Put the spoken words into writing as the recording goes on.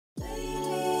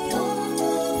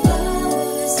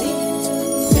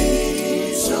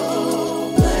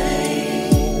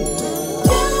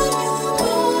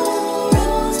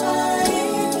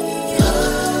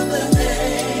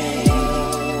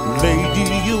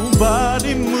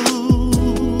body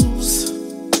moves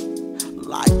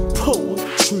like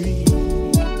poetry,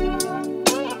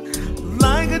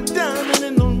 like a diamond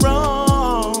in the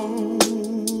rough.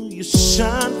 You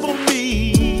shine for me.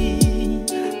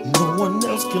 No one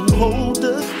else can hold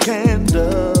a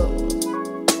candle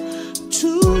to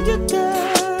you,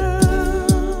 girl,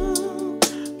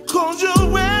 'cause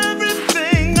you're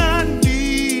everything I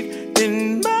need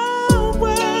in my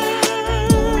world,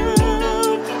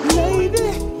 lady.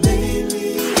 Lady,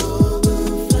 all the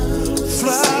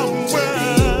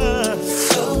flowers,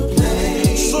 so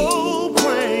plain, so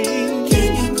plain.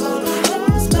 Can you call a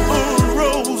rose back? A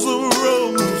rose, a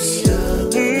rose.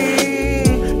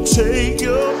 Take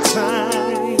your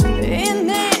time. And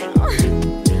now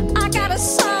I got a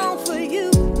song for you,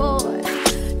 boy,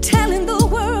 telling the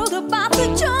world about the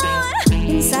joy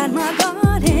inside my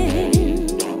garden,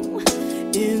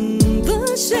 in the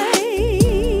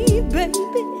shade,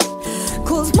 baby.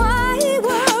 'Cause my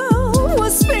world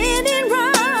was spinning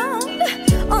round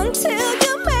until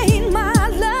you made my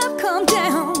love come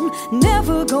down.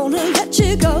 Never gonna let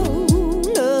you go,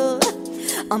 no,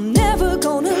 I'm never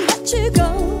gonna let you go.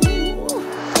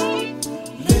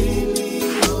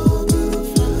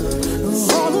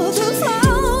 All of the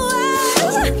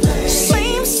flowers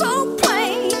seem so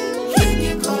plain. Can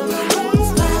you call a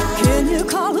rose back? Can you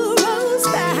call a rose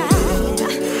back?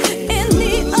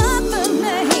 Any other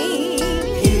name?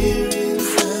 Here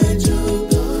inside your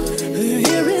garden,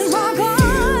 here in my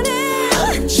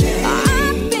garden,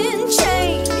 I've been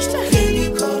changed. Can you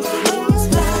call a rose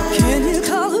back? Can you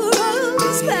call a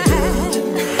rose back?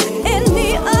 Any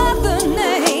other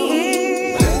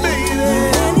name?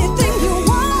 Anything you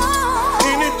want,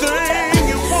 Anything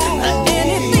you want,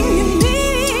 anything you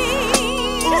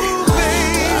need,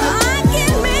 I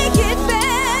can make it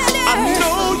better. I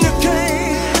know you can,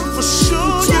 for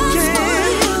sure you Just can, for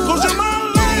you. 'cause you're my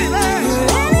lady.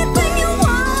 Anything you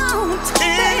want,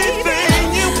 Anything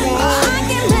you want, I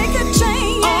can make a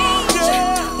change.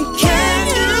 yeah. Can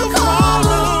you call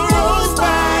a rose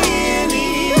by any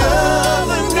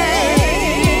other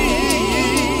name?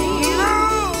 No,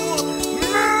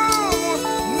 no,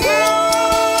 no,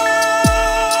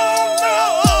 no.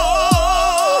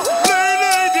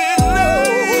 Lady, lay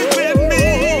with me,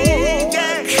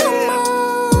 yeah. Come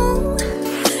on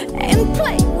and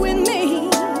play with me.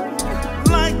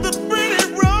 Like the pretty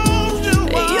rose you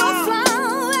Your are,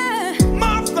 flower,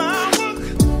 my flower.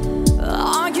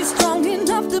 are you strong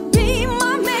enough to be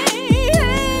my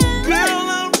man? Girl,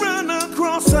 I run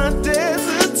across a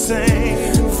desert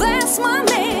sand. That's my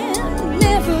man.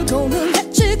 Never gonna let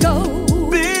you go.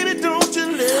 Baby, don't you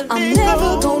let I'm me never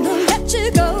go. gonna let you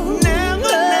go.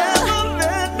 Never, never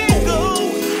let me go.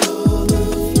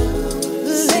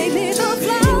 Lately the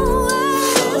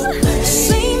flowers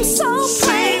seem so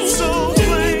plain. Seems so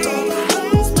plain.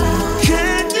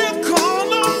 Can you call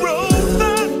a rose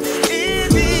back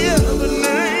any other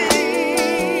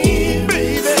name,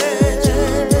 baby?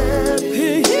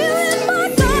 Here in my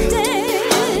garden,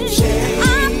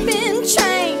 I've been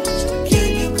changed. Can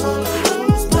you call a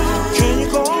rose back? Can you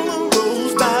call a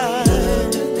rose back?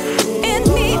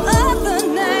 Any other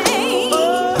name?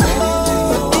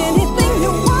 Anything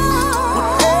you want,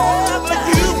 Whatever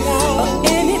you want,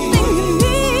 anything you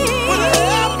need,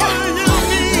 whatever you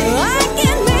need. I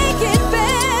can make it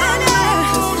better.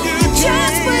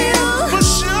 Just for you, For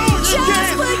sure you just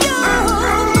can. for you.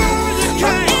 You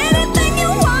can. Anything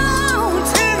you want,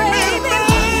 baby,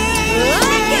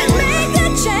 I can make a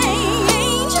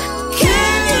change.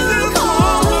 Can you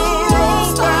call a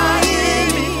rose by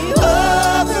any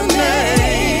other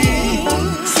name?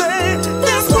 Say,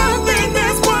 there's one thing,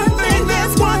 there's one thing,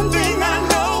 there's one thing I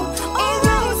know. A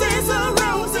rose is a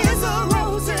rose is a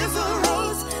rose is a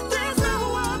rose. There's no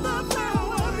other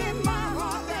flower in my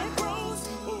heart that grows.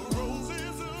 A rose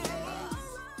is a rose.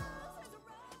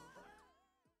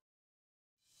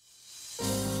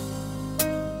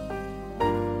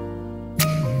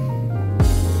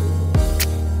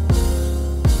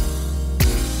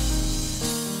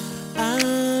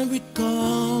 I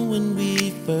recall when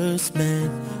we first met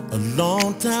a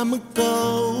long time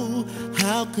ago.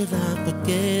 How could I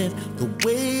forget the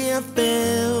way I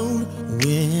felt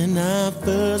when I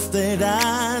first laid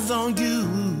eyes on you?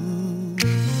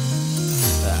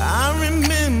 I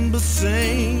remember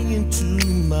saying to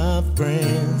my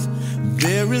friends,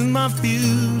 there is my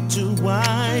future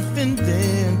wife, and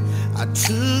then I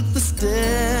took the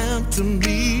step to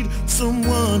meet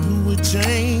someone who would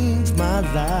change my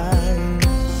life.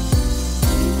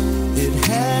 It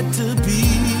had to be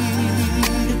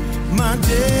my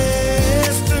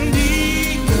destiny,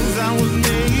 'cause I was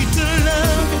made to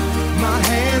love you, my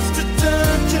hands to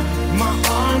touch you, my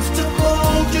arms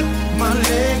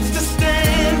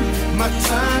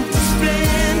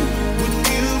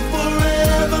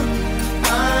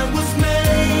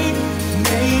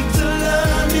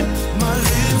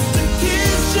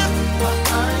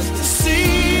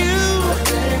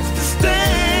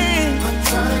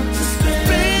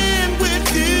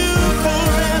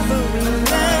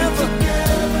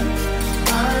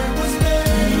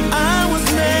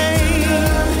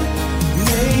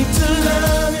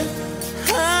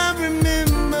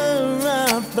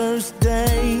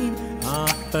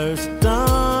first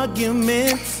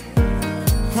arguments,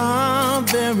 our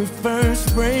very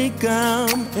first breakup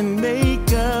and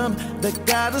makeup that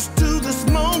got us to this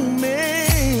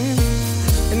moment.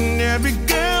 And every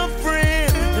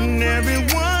girlfriend and every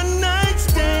one night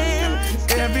stand,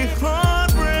 every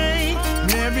heartbreak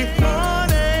and every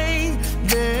heartache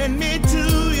led me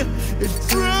to you. It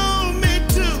drove me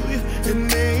to you. It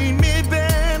made me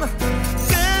better,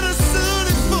 better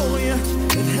suited for you.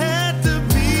 It had to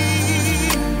be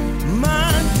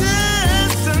my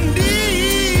destiny.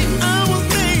 I was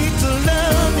made to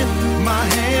love you, my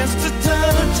hands to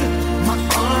touch you, my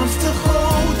arms to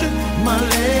hold you, my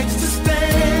legs to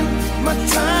stand, my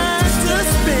time to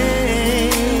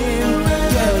spend.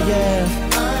 Yeah, yeah.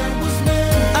 I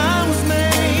was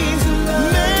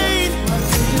made,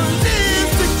 my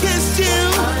lips to kiss you.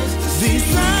 These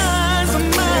eyes are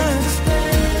mine.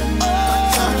 Oh,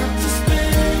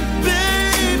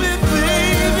 baby,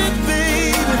 baby,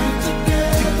 baby.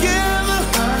 Together,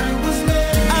 I was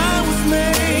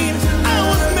made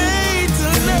to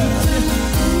love you.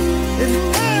 It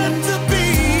had to be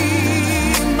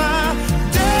my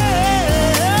destiny.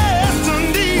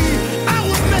 I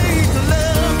was made to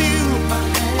love you.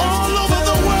 All over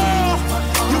the world,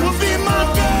 you will be my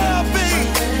girl, baby.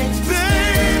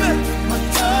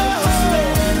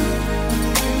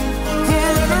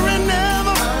 Forever and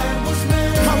ever.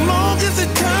 How long is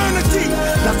eternity?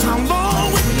 That's how long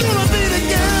we're gonna be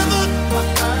together.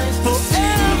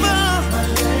 Forever.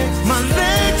 My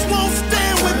legs won't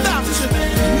stand without you.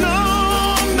 No,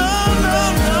 no, no,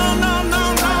 no, no, no,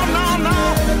 no, no,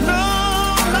 no,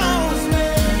 no,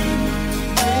 no.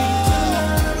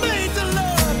 Made to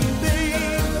love you,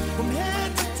 babe. From head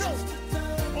to toe.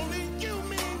 Only you,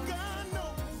 me, and God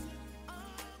knows.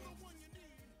 I'm the one you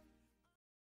need.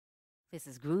 This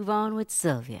is Groove On with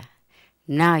Sylvia.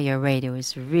 Now your radio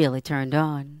is really turned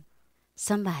on.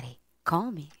 Somebody,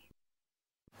 call me.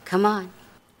 Come on.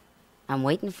 I'm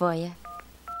waiting for you.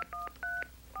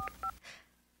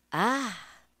 Ah,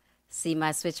 see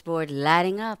my switchboard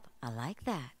lighting up. I like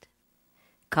that.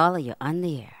 Caller, you're on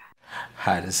the air.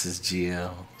 Hi, this is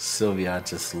GL. Sylvia, I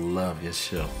just love your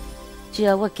show.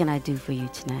 Jill, what can I do for you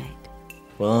tonight?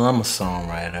 Well, I'm a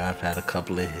songwriter. I've had a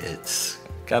couple of hits.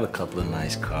 Got a couple of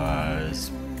nice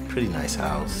cars. Pretty nice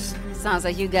house. Sounds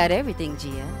like you got everything,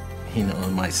 Jill. You know,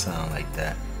 it might sound like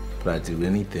that, but I do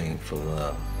anything for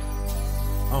love.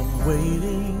 I'm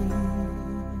waiting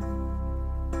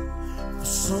for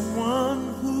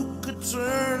someone who could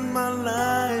turn my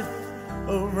life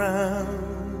around.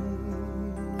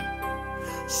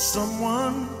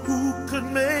 Someone who could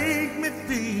make me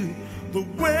feel the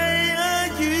way I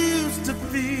used to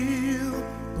feel,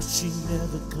 but she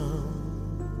never comes.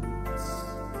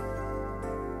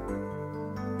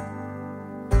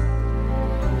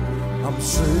 I'm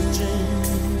searching,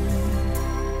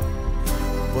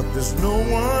 but there's no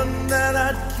one that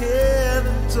I'd care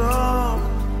to talk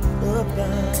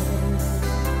about.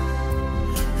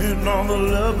 And all the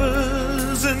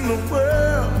lovers in the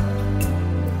world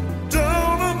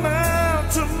don't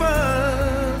amount to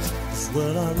much. 'Cause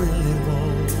what I really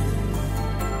want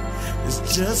is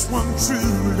just one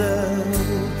true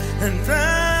love, and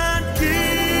I'd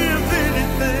give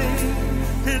anything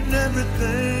and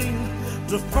everything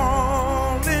to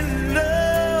fall in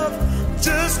love.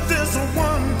 Just as a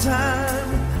one time,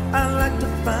 I like to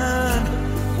find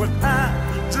what I'm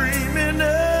dreaming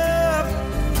of.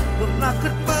 Well, I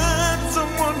could find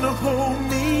someone to hold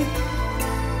me,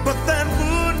 but that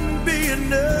wouldn't be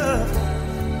enough.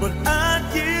 But I'd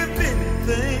give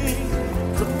anything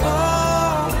to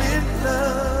fall in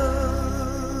love.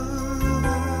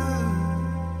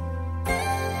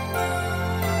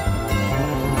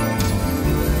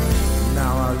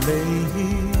 Now I lay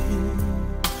here,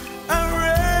 I'd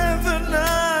rather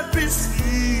not be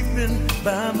sleeping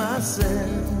by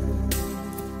myself,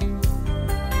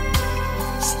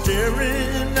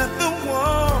 staring at the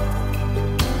wall.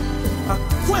 I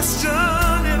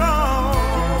question it all.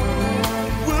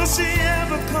 Will she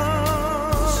ever come?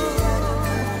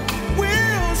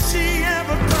 Will she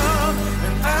ever come?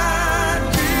 And I'd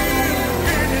give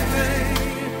anything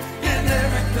and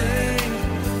everything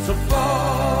to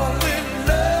fall in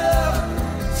love.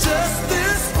 Just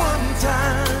this one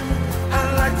time, I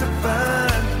like to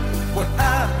find what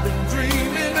I've been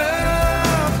dreaming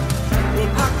of.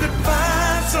 Well, I could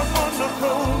find someone to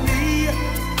hold me,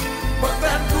 but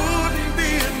that wouldn't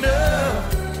be enough.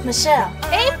 Michelle,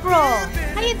 April,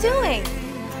 how you doing?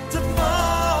 To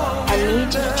fall I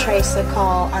need you to trace the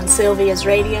call on Sylvia's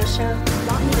radio show.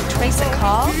 Want me to trace a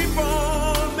call? keep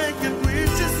on making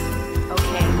wishes.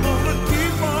 Okay. Gonna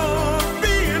keep on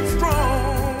being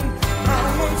strong.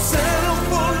 I won't settle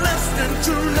for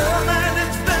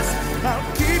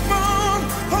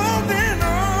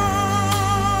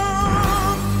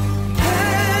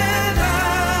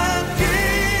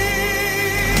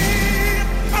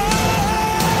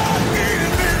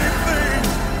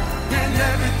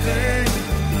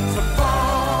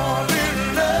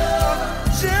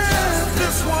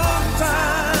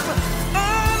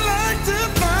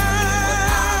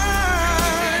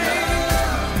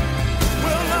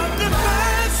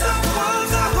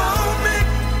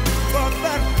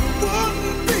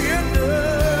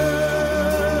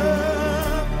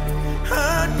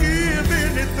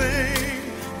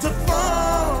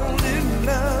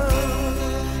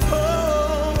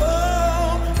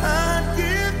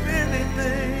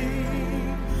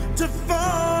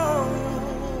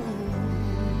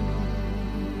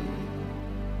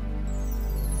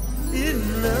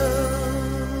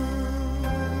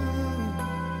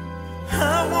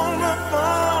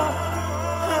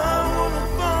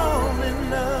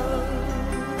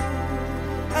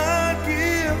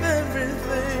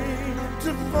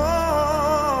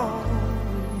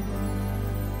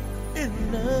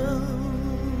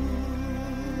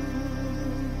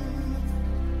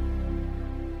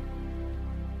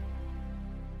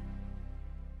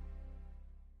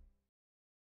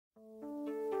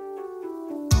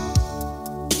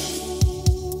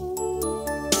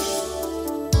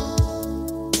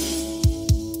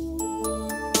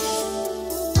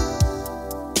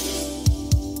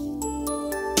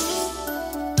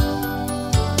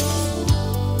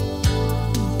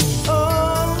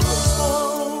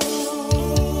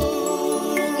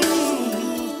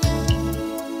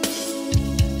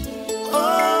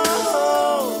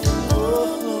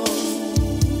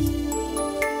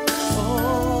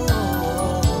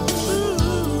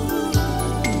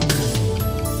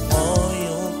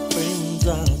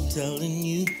Telling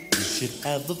you should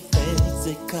have a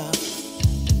fancy car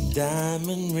and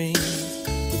diamond rings.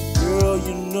 But girl,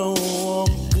 you know all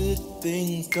good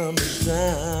things come in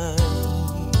time.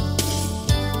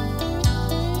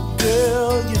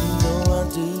 Girl, you know I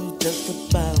do just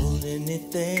about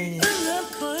anything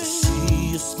to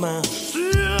see a smile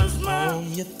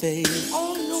on your face.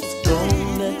 So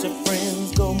don't let your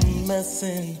friends go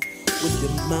messing with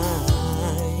your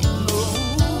mind.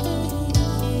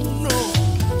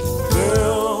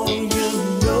 Girl, you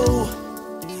know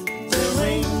there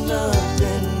ain't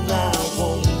nothing I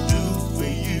won't do for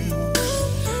you.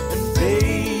 And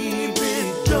baby,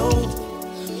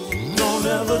 don't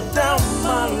ever doubt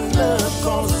my love,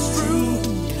 'cause it's true.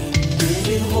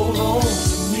 Baby, hold on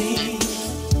to me.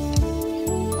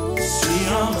 See,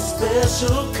 I'm a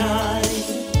special kind,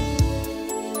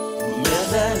 man,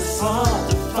 that is hard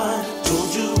to find. Told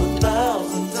you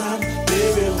 1,000 times,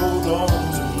 baby, hold on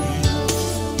to me.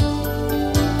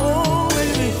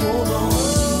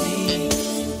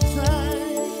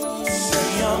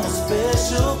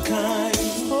 Special kind,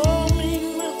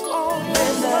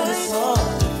 man, that is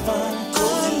hard to find.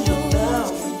 Told you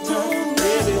 1,000 times,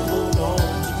 baby, hold on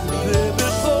to me. Baby,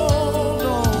 hold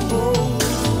on.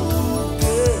 Oh,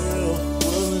 girl,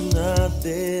 wasn't I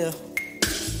there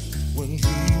when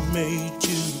he made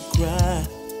you cry?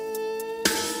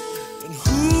 And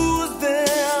who was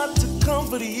there to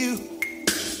comfort you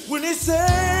when he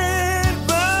said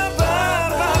bye, bye,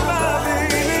 bye, bye,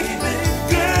 baby?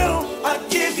 Girl, I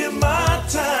give you my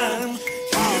time.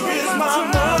 Here is my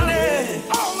money.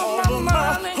 All of my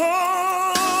money. Oh,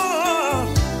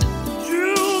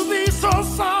 you'll be so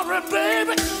sorry,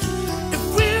 baby, if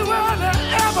we were to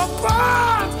ever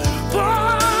part.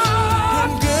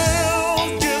 And girl,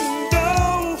 you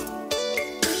know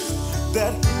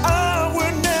that I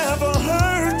would never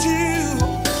hurt you.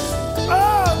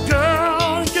 Oh,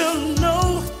 girl, you know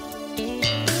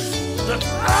that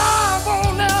I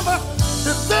won't ever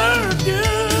desert you.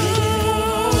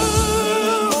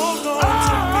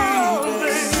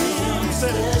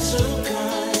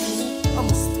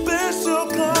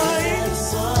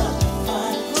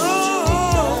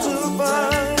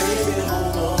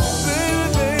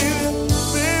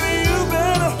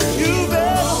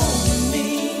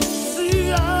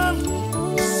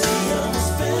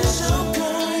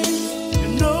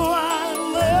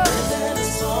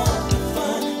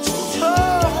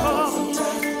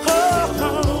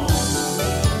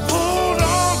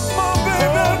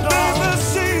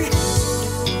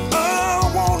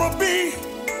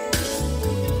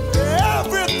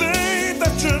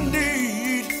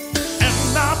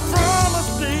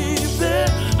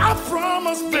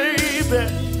 Baby,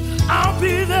 I'll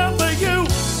be there for you.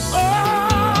 Oh,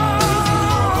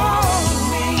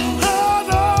 hold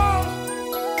on.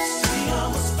 See,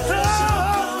 I'm a special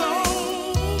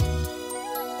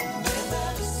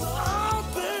oh,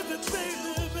 baby,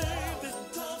 baby, baby.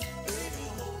 Baby,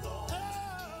 hold on.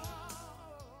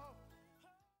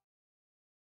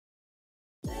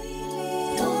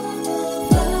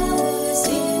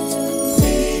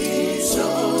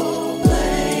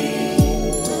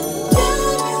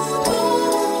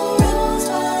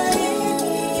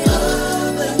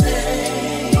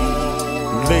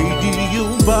 Lady,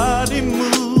 your body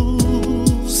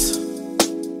moves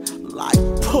like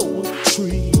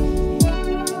poetry,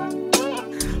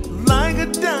 like a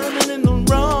diamond in the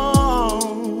rough.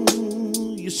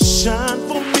 You shine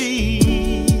for me.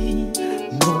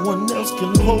 No one else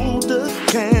can hold a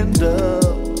candle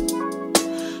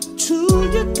to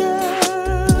you,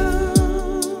 girl,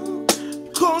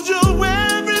 'cause you're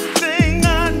everything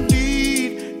I need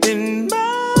in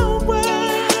my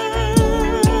world.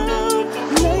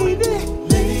 Lady,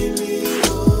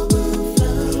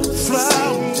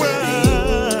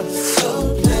 flowers,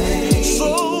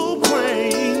 so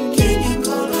plain. Can you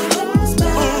call a rose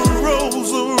back? A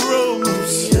rose.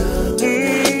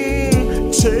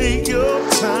 Take your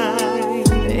time.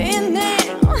 And then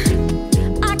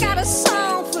I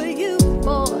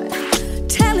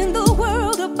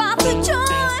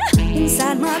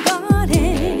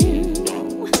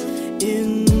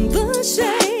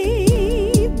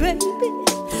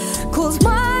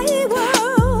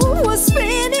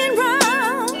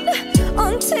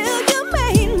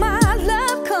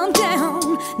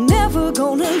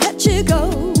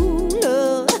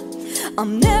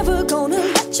I'm never gonna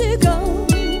let you go.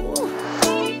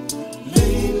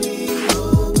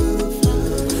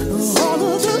 All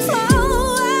of the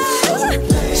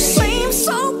flowers seem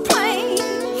so plain.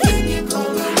 Can you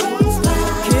call a rose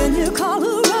back? Can you call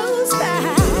a rose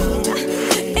back?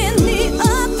 Any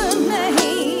other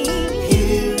name?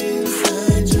 Here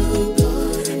inside your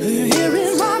garden, here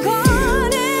in my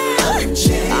garden,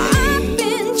 I've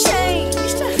been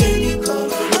changed. Can you call a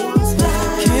rose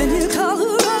back? Can you call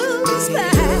a rose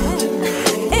back?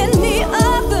 Any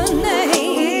other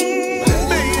name?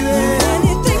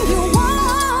 Anything you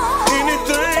want,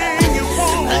 Anything you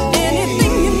want,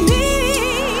 anything you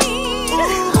need,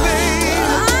 ooh, baby. I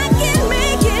can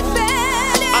make it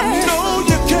better. I know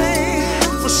you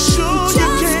can, for sure you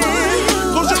Just can, for you.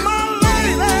 'cause you're my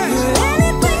lady.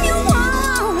 Anything you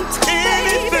want,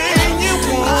 Anything you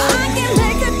want. I can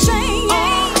make a change.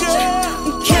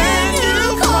 Can you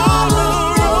call a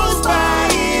rose by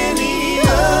any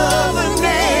other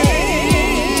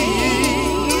name?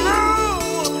 No,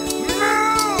 no,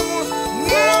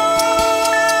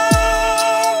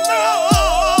 no, no.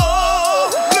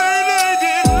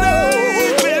 Lady,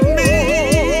 lay with me,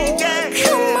 yeah.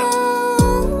 Come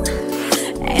on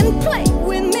and play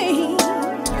with me.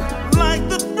 Like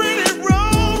the pretty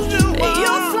rose you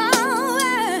Your are,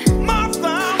 flower, my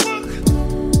flower.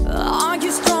 are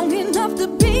you strong enough to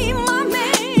be my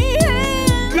man?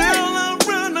 Girl, I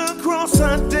run across a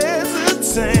desert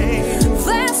sand.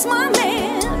 That's my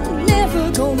man.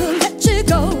 Never gonna let you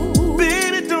go.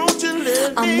 Baby, don't you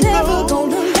let I'm me never go.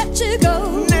 gonna let you go.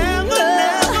 Never,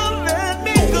 never let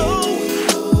me go.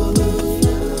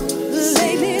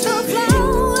 Lately the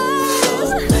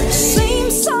flowers seem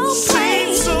so plain.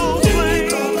 Seems so plain.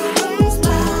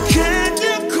 Can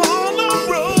you call a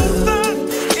rose back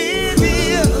any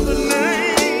other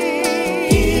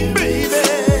name, baby?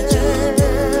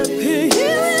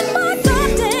 Here in my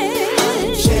garden,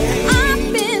 I've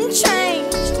been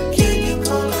changed. Can you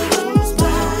call a rose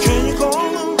back? Can you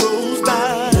call a rose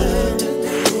back?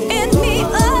 Any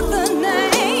other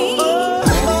name?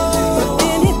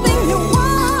 Anything you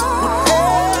want,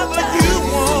 Whatever you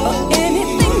want,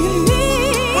 anything you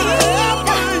need,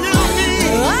 whatever you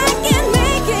need. I can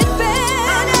make it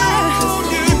better.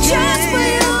 Just for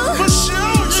you, For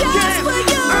sure you just can. for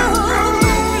you.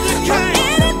 You can.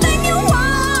 Anything you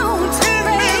want,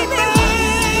 baby,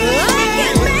 I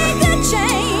can make a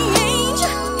change.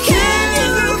 Can you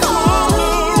call a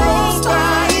rose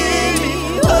by any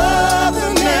other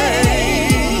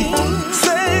name?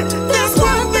 Say, there's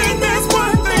one thing, there's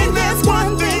one thing, there's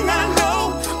one thing I know.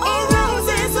 A rose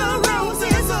is a rose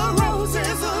is a rose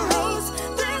is a rose.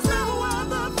 There's no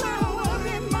other flower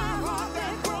in my heart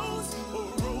that grows. A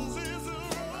rose is a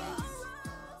rose.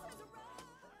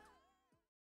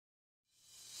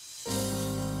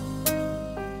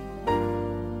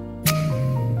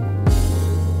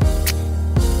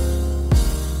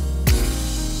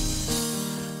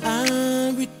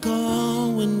 I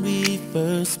recall when we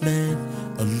first met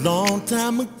a long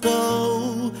time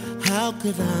ago. How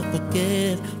could I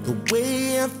forget the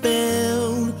way I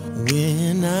felt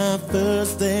when I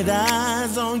first laid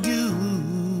eyes on you?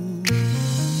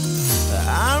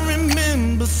 I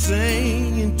remember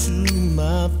saying to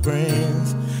my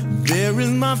friends, there is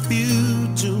my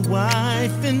future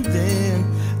wife, and then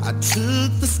I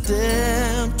took the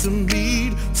step to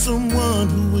meet someone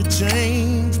who would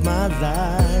change my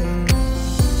life.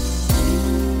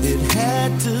 It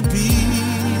had to be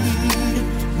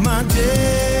my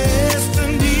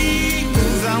destiny,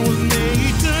 'cause I was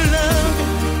made to love you,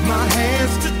 my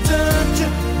hands to touch you,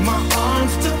 my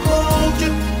arms to hold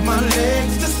you, my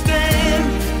legs to stand,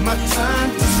 my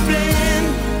time to spend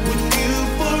with you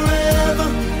forever.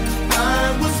 I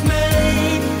was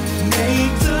made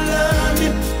to love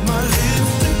you, my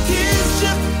lips to kiss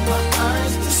you, my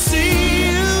eyes to see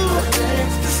you, my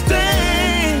legs to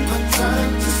stand, my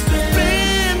time to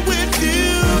spend with you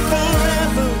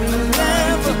forever and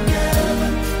ever.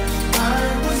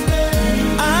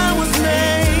 I was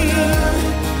made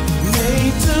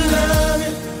to love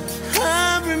you.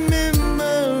 I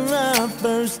remember our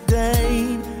first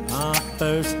date, our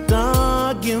first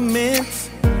arguments,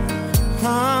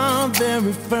 our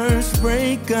very first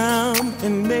breakup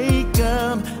and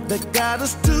makeup that got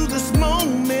us to this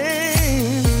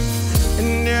moment.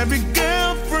 And every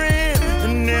girlfriend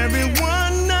and every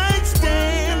one night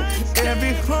stand,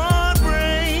 every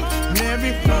heartbreak and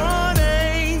every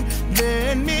heartache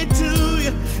led me to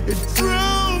you. It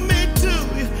drove me to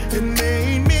you. It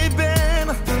made me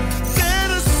better,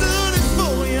 better suited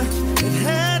for you. It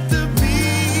had to be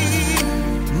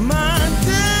my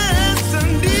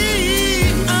destiny.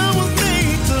 I was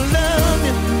made to love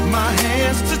you, my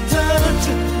hands to touch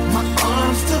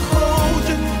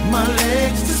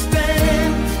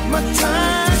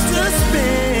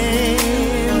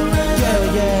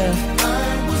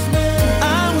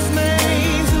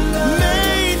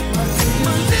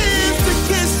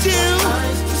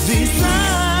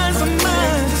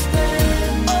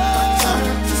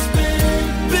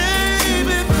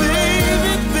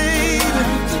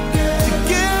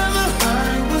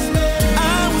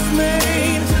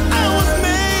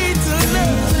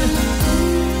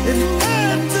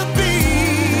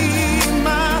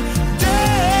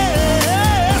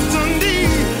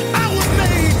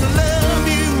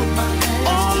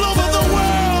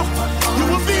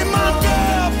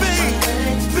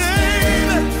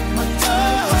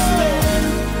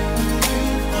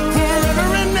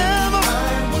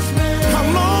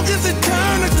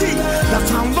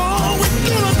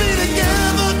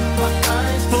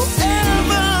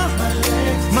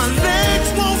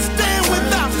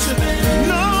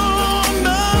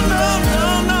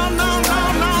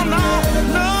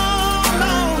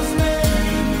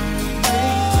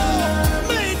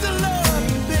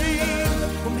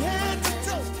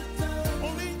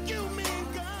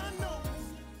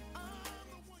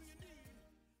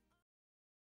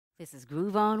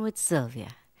Groove On with Sylvia.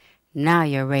 Now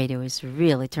your radio is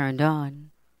really turned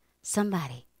on.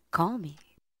 Somebody, call me.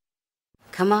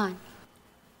 Come on.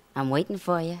 I'm waiting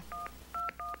for you.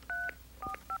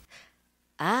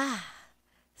 Ah,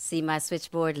 see my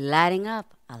switchboard lighting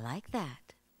up. I like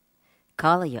that.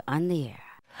 Caller, you're on the air.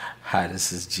 Hi,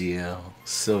 this is GL.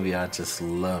 Sylvia, I just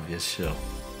love your show.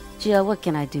 Jill, what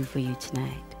can I do for you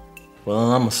tonight?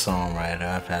 Well, I'm a songwriter.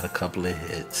 I've had a couple of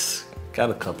hits. Got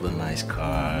a couple of nice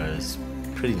cars.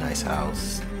 Pretty nice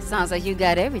house. Sounds like you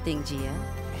got everything, Jill.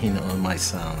 You know, it might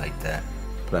sound like that,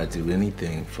 but I do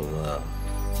anything for love.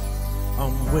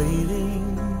 I'm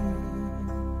waiting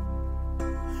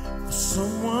for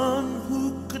someone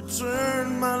who could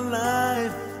turn my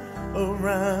life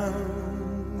around.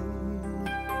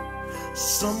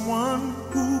 Someone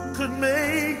who could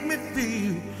make me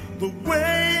feel the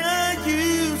way I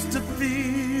used to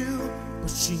feel,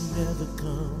 but she never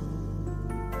comes.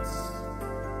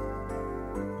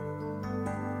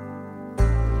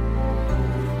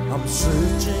 I'm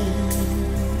searching,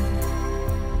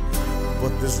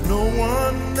 but there's no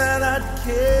one that I'd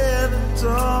care to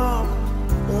talk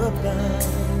about.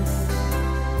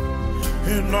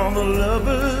 And all the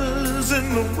lovers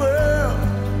in the world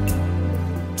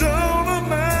don't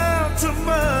amount to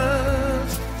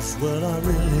much. 'Cause what I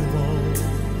really want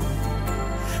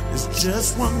is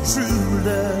just one true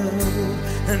love,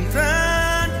 and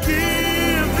I'd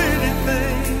give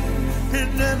anything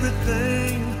and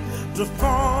everything to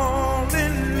fall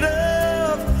in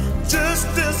love. Just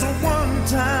this one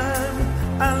time,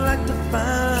 I like to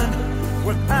find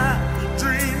what I'm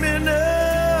dreaming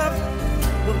of.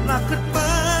 Well, I could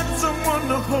find someone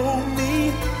to hold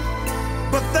me,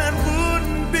 but that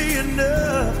wouldn't be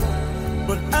enough.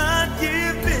 But I'd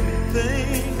give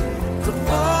anything to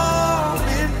fall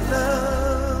in love.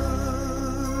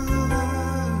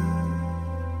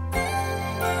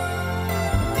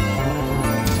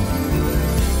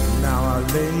 Now I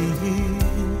lay here,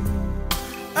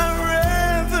 I'd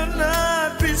rather not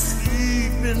be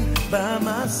sleeping by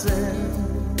myself,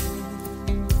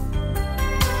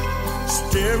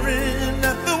 staring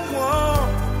at the wall.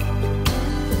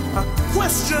 I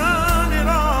question it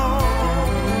all.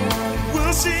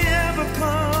 Will she ever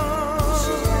come?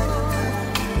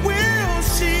 Will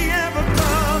she ever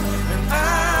come? And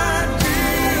I'd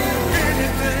give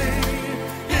anything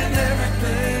and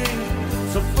everything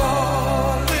to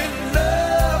fall in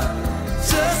love.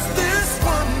 Just this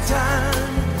one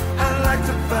time, I'd like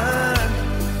to find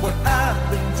what I've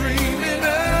been dreaming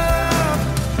of.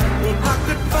 Well, I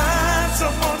could find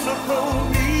someone to hold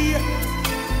me,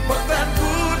 but that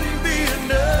wouldn't be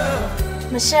enough.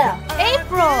 Michelle.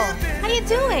 April, how you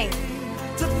doing?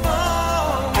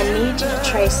 I need you to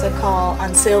trace the call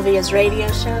on Sylvia's radio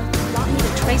show. Want me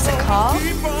to trace a call?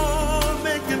 Keep on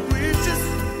making wishes.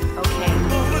 Okay.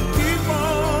 Gonna keep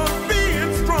on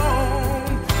being strong.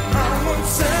 I won't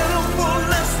settle for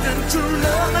less than true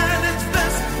love at its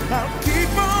best. I'll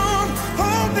keep on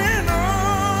holding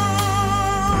on.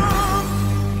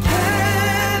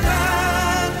 And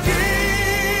I'll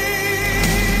keep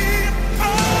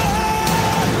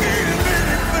on give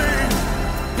anything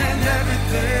and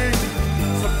everything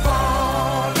to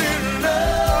fall in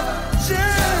love.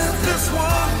 Just this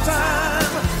one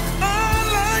time,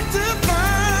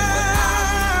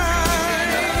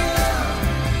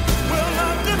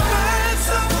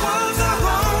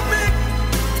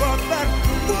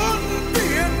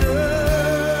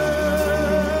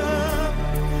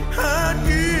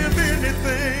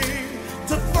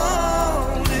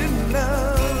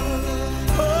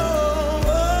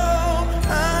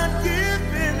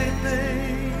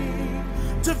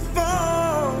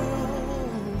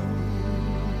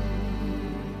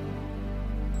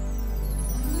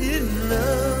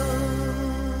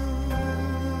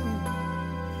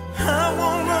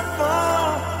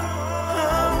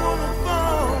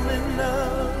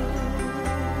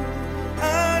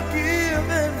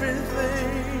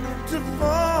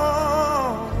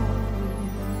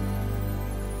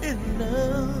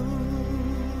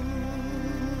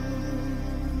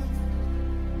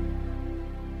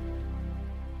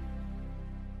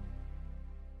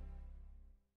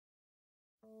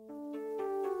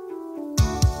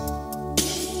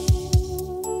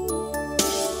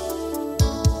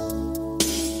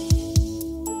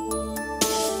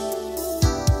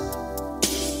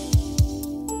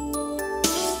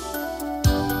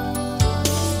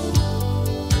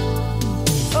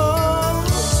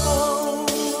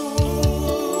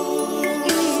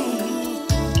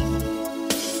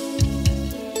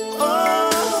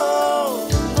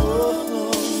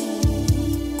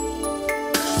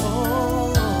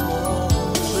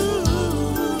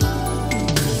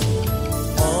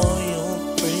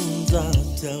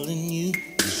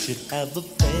 should have a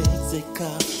fancy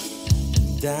car,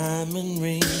 diamond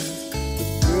rings.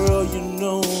 But girl, you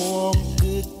know all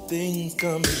good things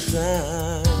come in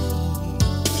time.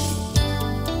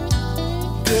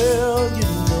 Girl, you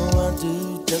know I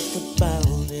do just about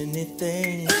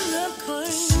anything to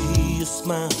see a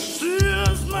smile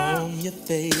on your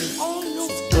face. So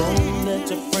don't let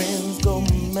your friends go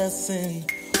messing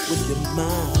with your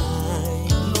mind.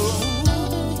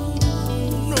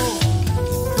 No,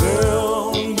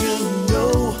 girl, you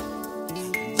know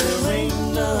there ain't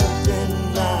nothing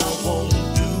I won't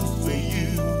do for you.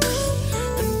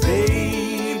 And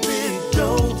baby,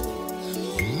 don't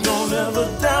ever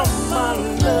doubt my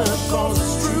love, 'cause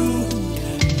it's true.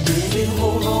 Baby,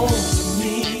 hold on to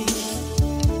me.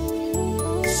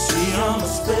 See, I'm a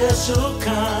special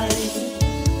kind,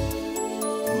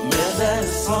 man, that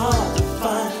is hard to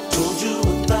find. Told you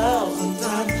 1,000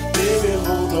 times, baby,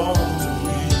 hold on to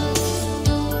me.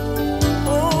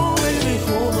 Oh, baby,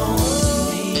 hold on to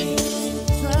me.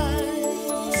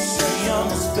 See, I'm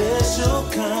a special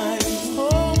kind,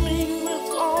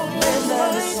 man,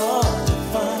 that is hard to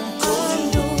find. Told you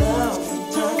 1,000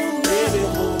 times, baby,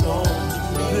 hold on to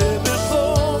me. Baby,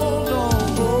 hold on.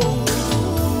 Oh,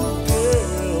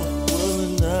 girl,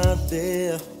 wasn't I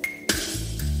there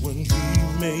when he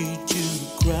made you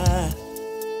cry?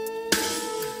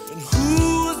 And who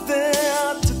was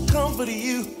there to comfort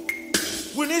you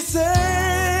when he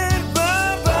said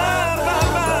bye, bye, bye,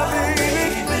 bye,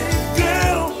 baby?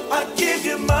 Girl, I give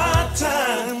you my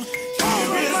time.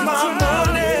 Here is my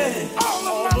money, all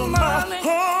of my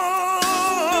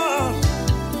heart.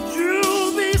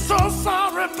 You'll be so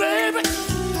sorry, baby,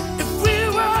 if we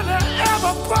were to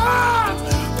ever part.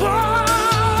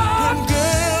 And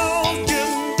girl, you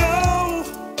know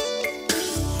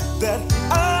that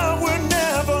I will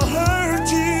never hurt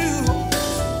you.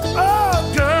 Oh,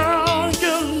 girl,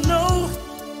 you know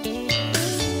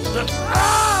that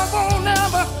I won't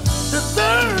ever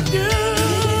desert you.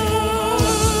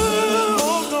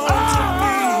 Hold on to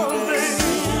me, baby.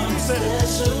 I'm a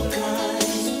special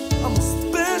kind. I'm a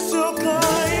special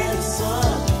kind.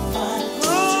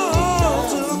 Oh,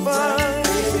 to find.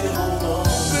 Baby, hold on.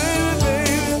 Baby,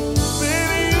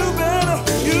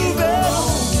 you better.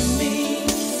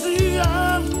 See,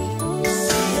 I'm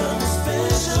a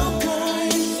special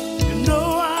kind. You know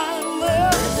I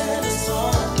love. That is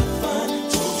hard to find.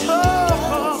 Told you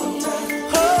 1,000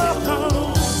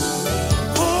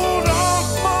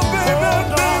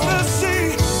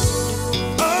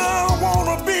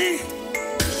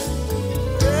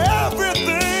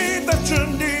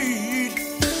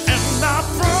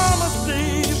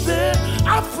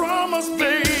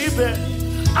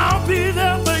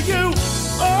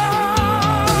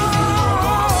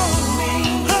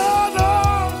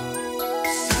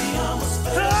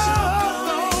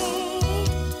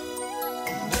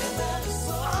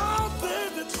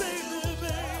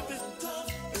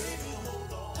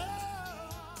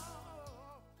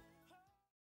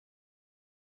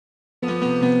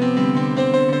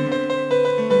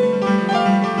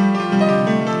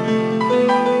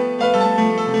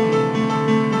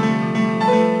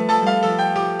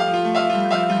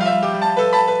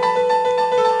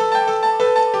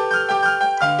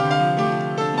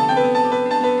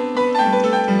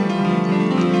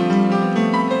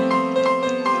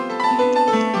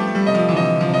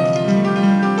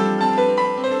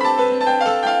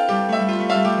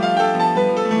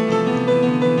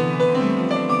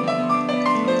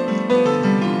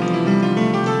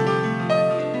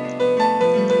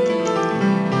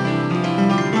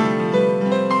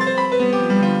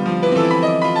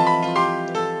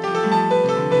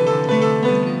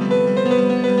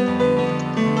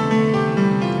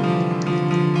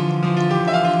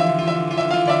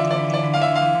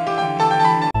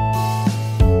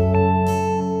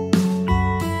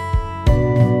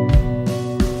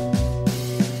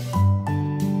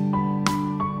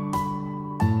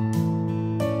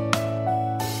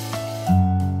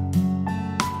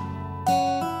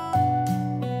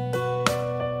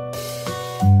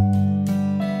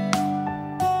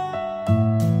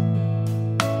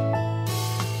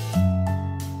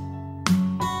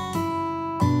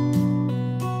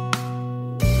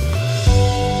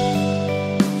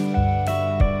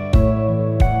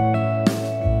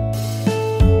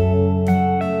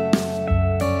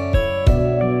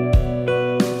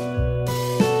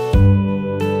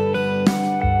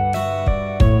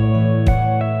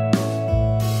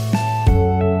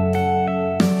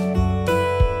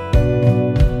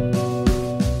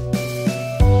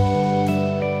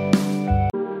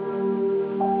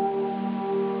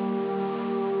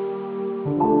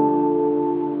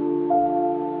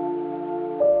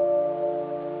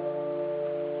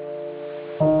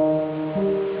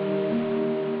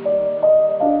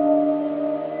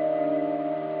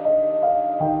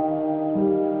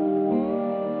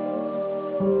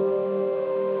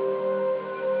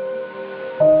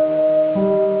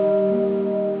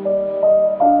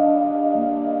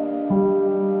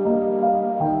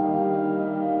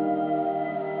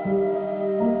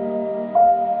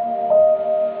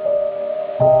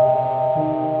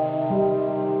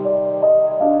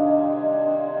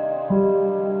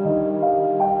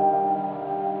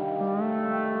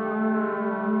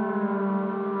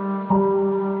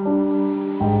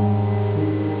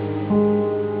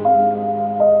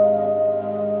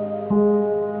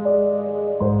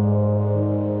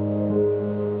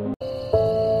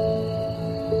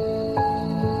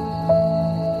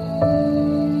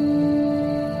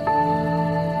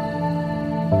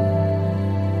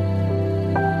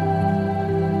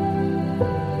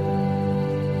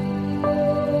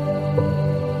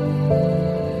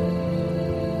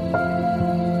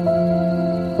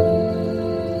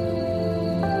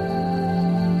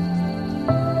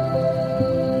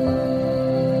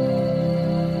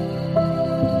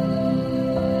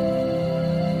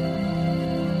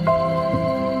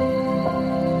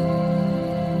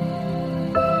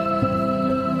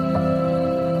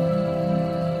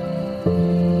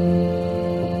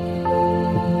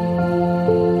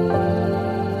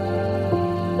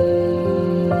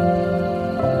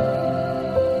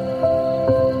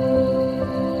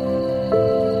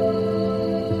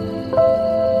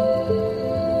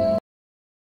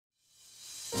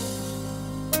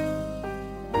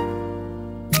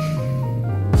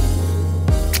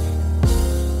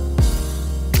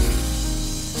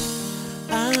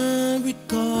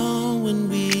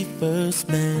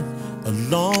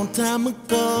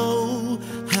 ago.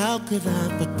 How could I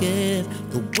forget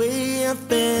the way I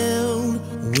felt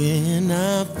when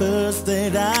I first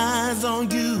laid eyes on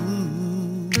you?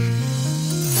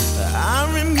 I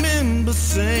remember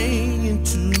saying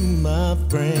to my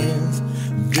friends,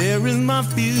 there is my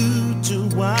future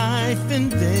wife,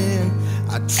 and then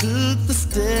I took the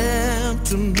step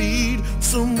to meet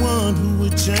someone who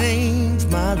would change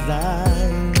my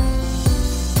life.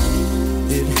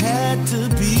 It had to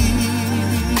be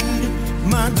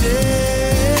my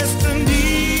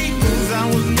destiny, 'cause I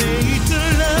was made to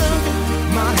love you,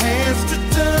 my hands to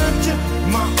touch you,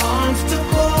 my arms to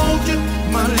hold you,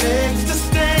 my legs to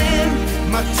stand,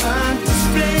 my time to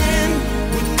spend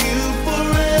with you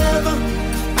forever.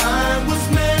 I was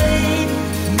made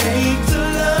to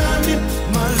love you,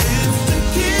 my lips to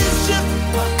kiss you,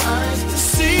 my eyes to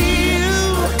see you,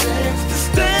 my legs to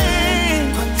stand,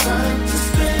 my time to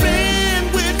spend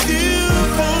with you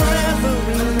forever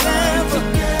and ever.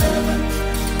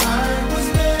 I was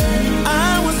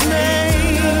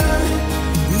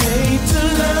made to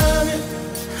love you.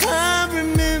 I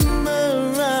remember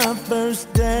our first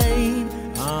date,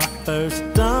 our first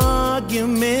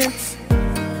arguments,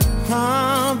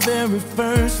 our very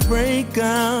first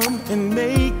breakup and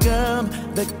makeup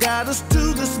that got us to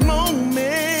this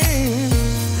moment.